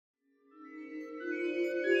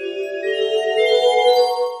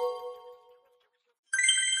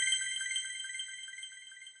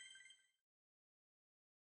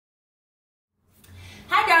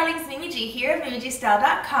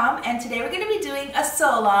HoodieStyle.com, and today we're going to be doing a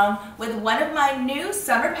sew along with one of my new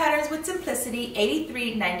Summer Patterns with Simplicity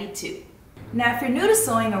 8392. Now if you're new to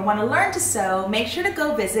sewing or want to learn to sew, make sure to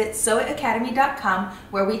go visit sewitacademy.com,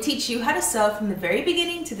 where we teach you how to sew from the very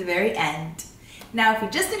beginning to the very end. Now if you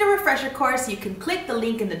just need a refresher course, you can click the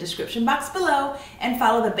link in the description box below and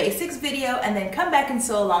follow the basics video and then come back and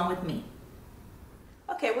sew along with me.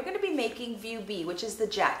 Okay, we're going to be making View B, which is the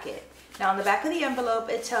jacket. Now on the back of the envelope,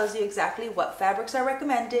 it tells you exactly what fabrics are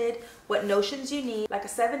recommended, what notions you need, like a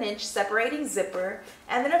 7-inch separating zipper,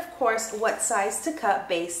 and then of course what size to cut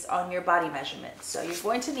based on your body measurement. So you're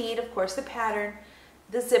going to need, of course, the pattern,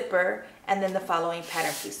 the zipper, and then the following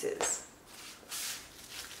pattern pieces.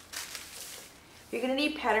 You're going to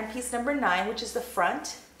need pattern piece number 9, which is the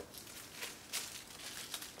front,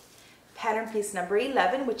 pattern piece number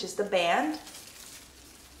 11, which is the band,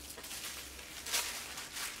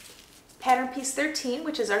 pattern piece 13,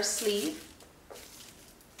 which is our sleeve,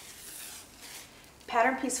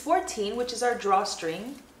 pattern piece 14, which is our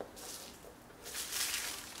drawstring,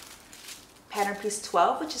 pattern piece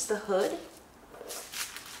 12, which is the hood,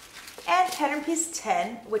 and pattern piece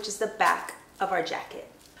 10, which is the back of our jacket.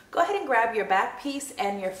 Go ahead and grab your back piece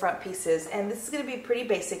and your front pieces, and this is going to be pretty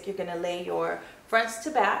basic. You're going to lay your fronts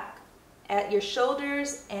to back at your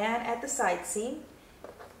shoulders and at the side seam.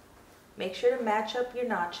 Make sure to match up your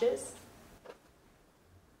notches.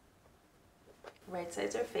 Right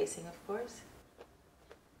sides are facing, of course.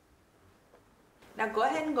 Now go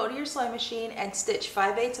ahead and go to your sewing machine and stitch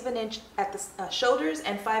 5/8 of an inch at the shoulders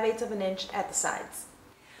and 5/8 of an inch at the sides.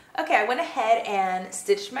 Okay, I went ahead and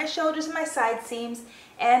stitched my shoulders and my side seams,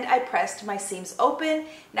 and I pressed my seams open.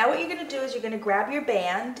 Now what you're going to do is you're going to grab your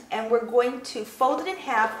band and we're going to fold it in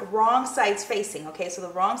half, wrong sides facing. Okay, so the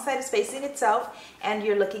wrong side is facing itself and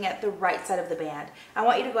you're looking at the right side of the band. I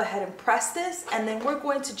want you to go ahead and press this, and then we're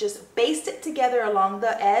going to just baste it together along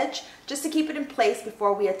the edge just to keep it in place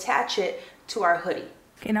before we attach it to our hoodie.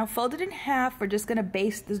 Okay, now fold it in half. We're just going to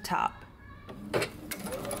baste the top.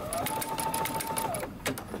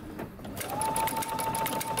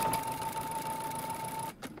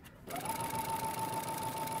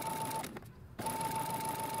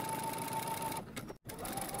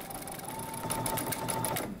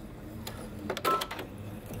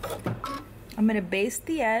 I'm going to baste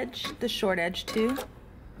the edge, the short edge too.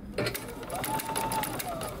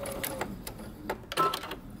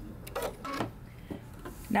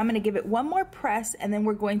 Now I'm going to give it one more press, and then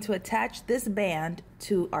we're going to attach this band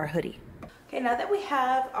to our hoodie. Okay, now that we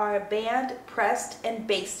have our band pressed and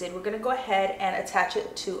basted, we're going to go ahead and attach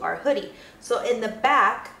it to our hoodie. So in the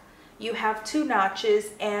back, you have 2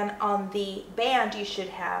 notches, and on the band, you should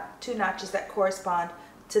have 2 notches that correspond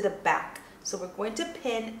to the back. So we're going to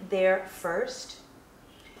pin there first.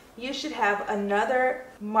 You should have another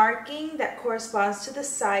marking that corresponds to the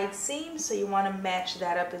side seam, so you want to match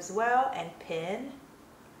that up as well and pin.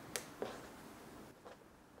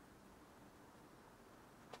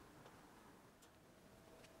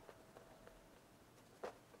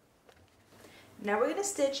 Now we're going to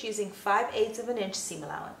stitch using 5/8 of an inch seam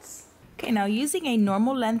allowance. Okay, now using a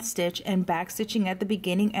normal length stitch and back stitching at the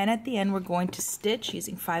beginning and at the end, we're going to stitch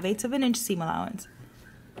using 5/8 of an inch seam allowance.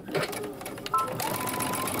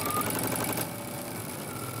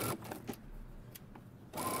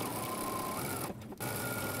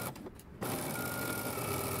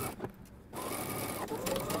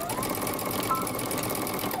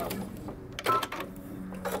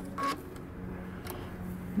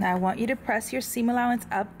 Now I want you to press your seam allowance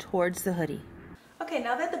up towards the hoodie. Okay,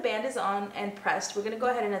 now that the band is on and pressed, we're going to go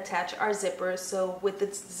ahead and attach our zipper. So with the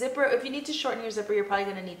zipper, if you need to shorten your zipper, you're probably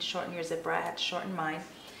going to need to shorten your zipper. I had to shorten mine.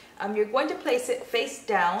 You're going to place it face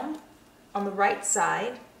down on the right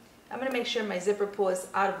side. I'm going to make sure my zipper pull is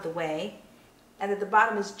out of the way and that the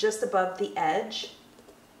bottom is just above the edge.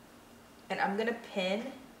 And I'm going to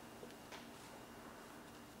pin.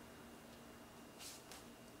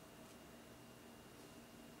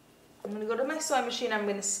 I'm going to go to my sewing machine. I'm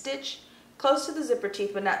going to stitch close to the zipper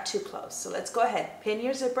teeth, but not too close. So let's go ahead. Pin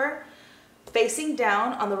your zipper facing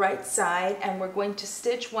down on the right side, and we're going to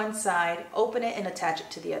stitch one side, open it, and attach it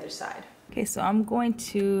to the other side. Okay, so I'm going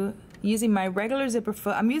to, using my regular zipper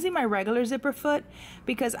foot, I'm using my regular zipper foot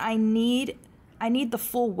because I need the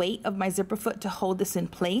full weight of my zipper foot to hold this in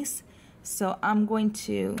place. So I'm going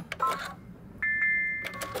to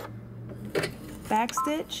back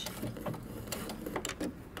stitch,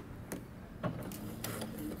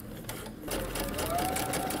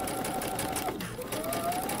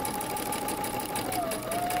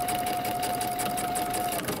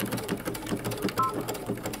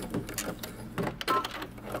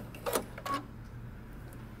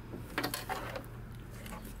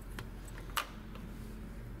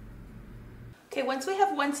 Okay, once we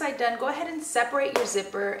have one side done, go ahead and separate your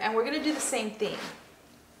zipper, and we're gonna do the same thing.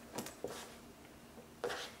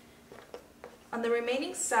 On the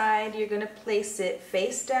remaining side, you're gonna place it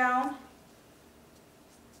face down,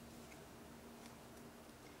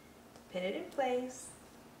 pin it in place,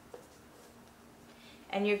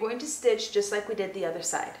 and you're going to stitch just like we did the other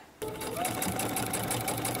side.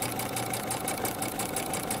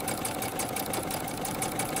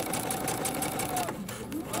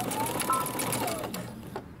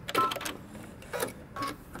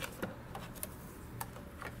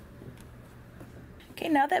 Okay,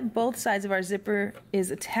 now that both sides of our zipper is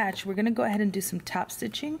attached, we're going to go ahead and do some top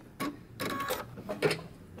stitching.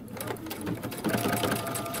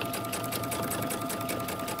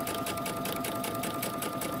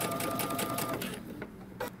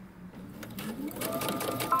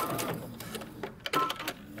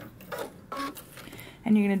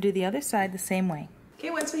 And you're going to do the other side the same way. Okay,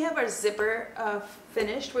 once we have our zipper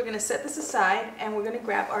finished, we're going to set this aside and we're going to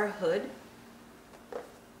grab our hood.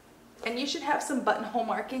 And you should have some buttonhole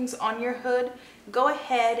markings on your hood. Go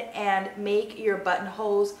ahead and make your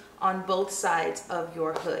buttonholes on both sides of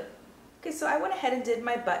your hood. Okay, so I went ahead and did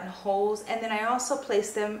my buttonholes, and then I also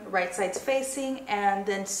placed them right sides facing and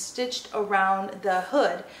then stitched around the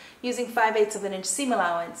hood using 5/8 of an inch seam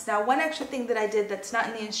allowance. Now, one extra thing that I did that's not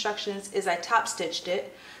in the instructions is I top stitched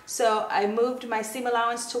it. So I moved my seam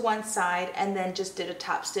allowance to one side and then just did a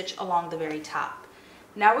top stitch along the very top.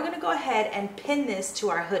 Now we're going to go ahead and pin this to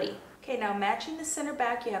our hoodie. Okay, now matching the center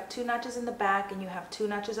back, you have 2 notches in the back and you have 2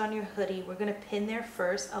 notches on your hoodie. We're going to pin there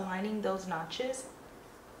first, aligning those notches.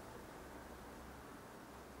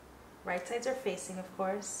 Right sides are facing, of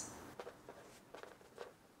course.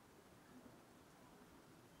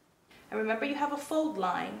 And remember, you have a fold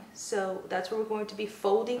line, so that's where we're going to be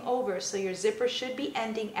folding over, so your zipper should be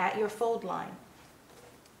ending at your fold line.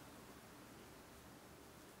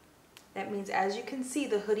 That means, as you can see,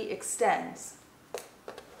 the hoodie extends.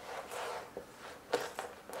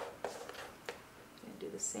 Do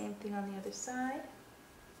the same thing on the other side.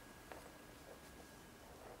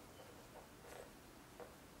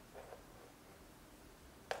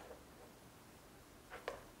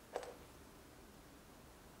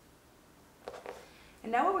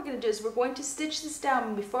 And now what we're going to do is we're going to stitch this down.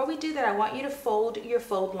 And before we do that, I want you to fold your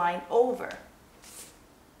fold line over.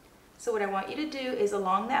 So what I want you to do is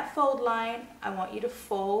along that fold line, I want you to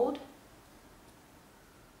fold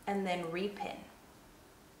and then repin.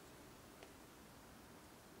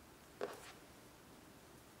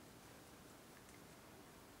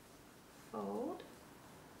 Fold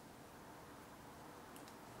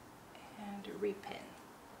and repin.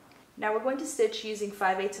 Now we're going to stitch using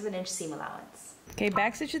 5/8 of an inch seam allowance. Okay,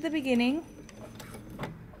 back stitch at the beginning.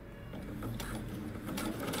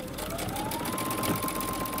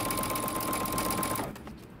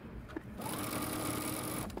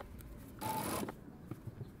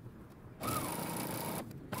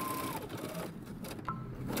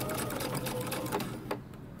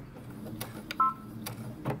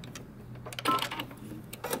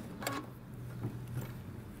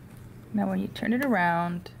 Now when you turn it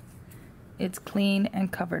around, it's clean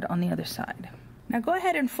and covered on the other side. Now go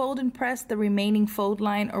ahead and fold and press the remaining fold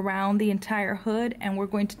line around the entire hood, and we're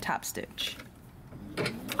going to top stitch.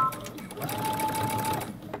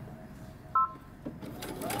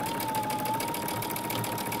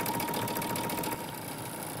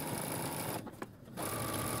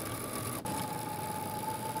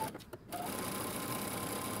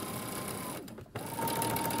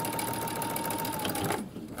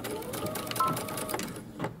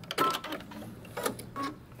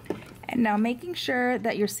 And now, making sure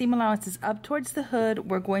that your seam allowance is up towards the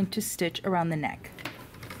hood, we're going to stitch around the neck.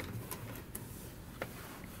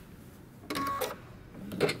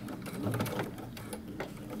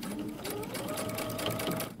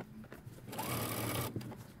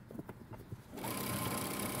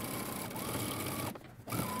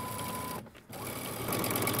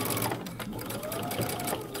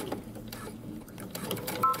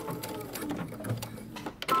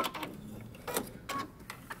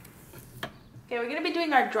 Okay, we're going to be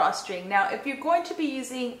doing our drawstring. Now, if you're going to be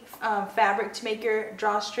using fabric to make your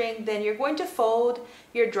drawstring, then you're going to fold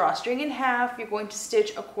your drawstring in half. You're going to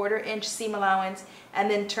stitch a 1/4 inch seam allowance and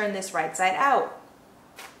then turn this right side out.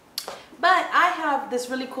 But I have this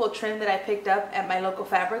really cool trim that I picked up at my local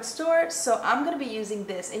fabric store, so I'm going to be using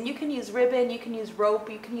this. And you can use ribbon, you can use rope,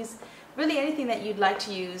 you can use really anything that you'd like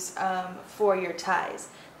to use for your ties.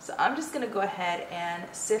 So I'm just going to go ahead and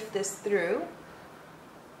sift this through.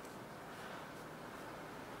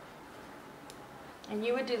 And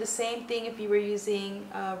you would do the same thing if you were using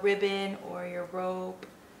ribbon or your rope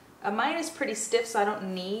Mine is pretty stiff, so I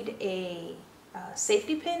don't need a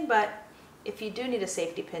safety pin, but if you do need a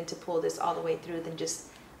safety pin to pull this all the way through, then just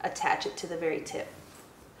attach it to the very tip.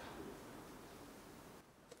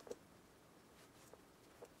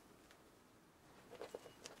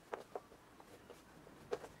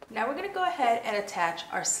 Now we're going to go ahead and attach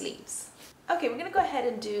our sleeves. Okay, we're going to go ahead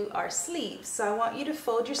and do our sleeves. So I want you to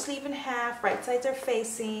fold your sleeve in half, right sides are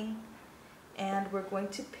facing, and we're going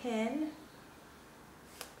to pin.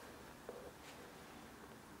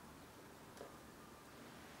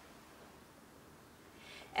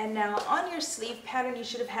 And now on your sleeve pattern, you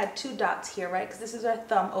should have had 2 dots here, right? Because this is our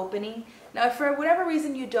thumb opening. Now, if for whatever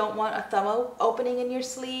reason you don't want a thumb opening in your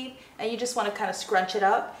sleeve and you just want to kind of scrunch it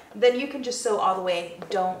up, then you can just sew all the way.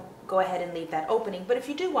 Don't go ahead and leave that opening. But if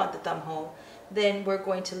you do want the thumb hole, then we're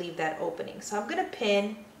going to leave that opening. So I'm going to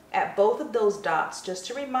pin at both of those dots just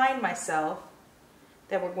to remind myself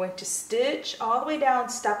that we're going to stitch all the way down,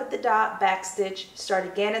 stop at the dot, back stitch, start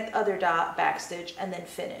again at the other dot, back stitch, and then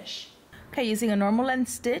finish. Okay, using a normal length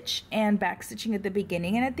stitch and back stitching at the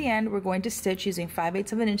beginning and at the end, we're going to stitch using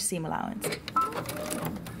 5/8 of an inch seam allowance.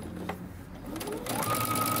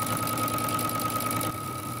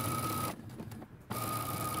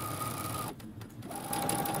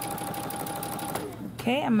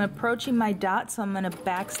 Okay, I'm approaching my dot, so I'm going to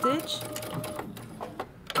back stitch,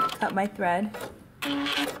 cut my thread,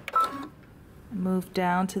 move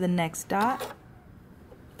down to the next dot,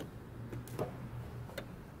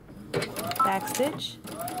 back stitch,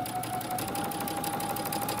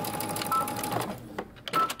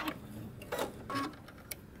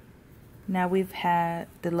 now we've had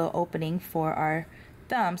the little opening for our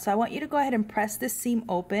thumb. So I want you to go ahead and press this seam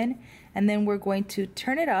open, and then we're going to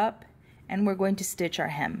turn it up and we're going to stitch our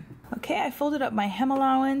hem. Okay, I folded up my hem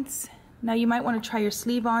allowance. Now you might want to try your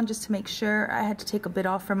sleeve on just to make sure. I had to take a bit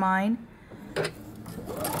off for mine.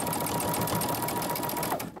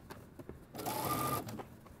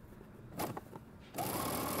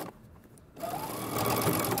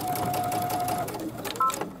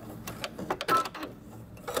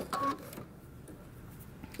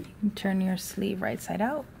 Turn your sleeve right side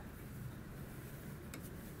out.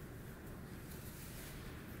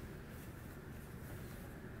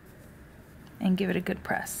 And give it a good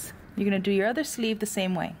press. You're going to do your other sleeve the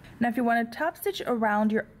same way. Now if you want to top stitch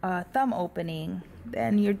around your thumb opening,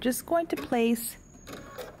 then you're just going to place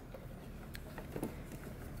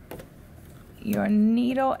your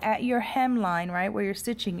needle at your hemline, right where your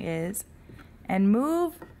stitching is, and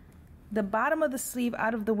move the bottom of the sleeve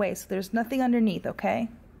out of the way so there's nothing underneath, okay?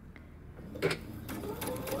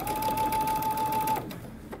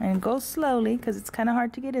 And go slowly because it's kind of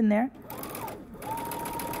hard to get in there.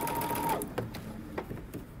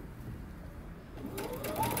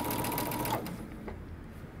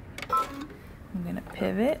 I'm going to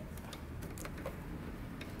pivot.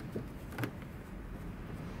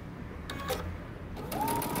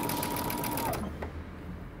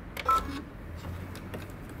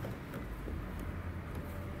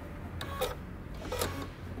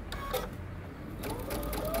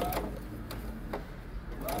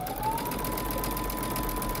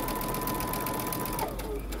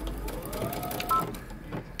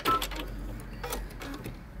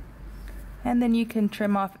 And then you can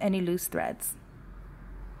trim off any loose threads.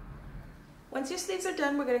 Once your sleeves are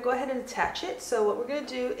done, we're going to go ahead and attach it. So what we're going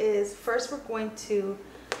to do is first we're going to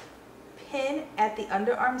pin at the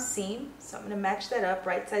underarm seam. So I'm going to match that up.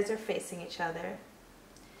 Right sides are facing each other.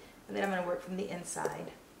 And then I'm going to work from the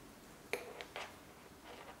inside.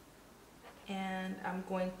 And I'm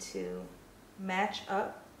going to match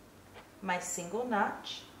up my single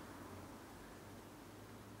notch.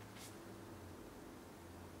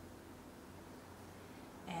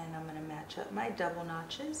 And I'm going to match up my double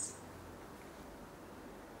notches.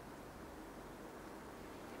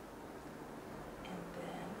 And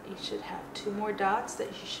then you should have 2 more dots that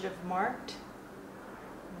you should have marked.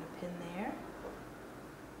 I'm going to pin there.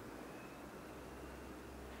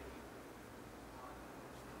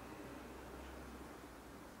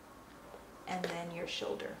 And then your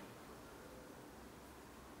shoulder.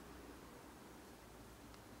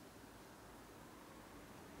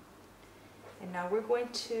 And now we're going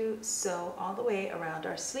to sew all the way around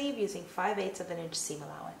our sleeve using 5/8 of an inch seam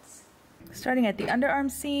allowance. Starting at the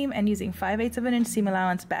underarm seam and using 5/8 of an inch seam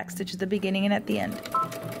allowance, back stitch at the beginning and at the end.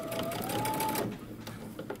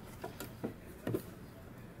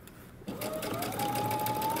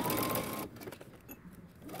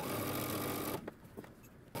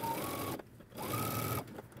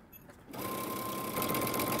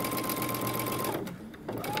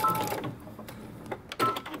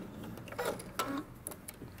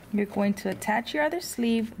 You're going to attach your other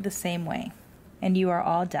sleeve the same way, and you are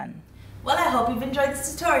all done. Well, I hope you've enjoyed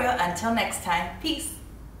this tutorial. Until next time, peace.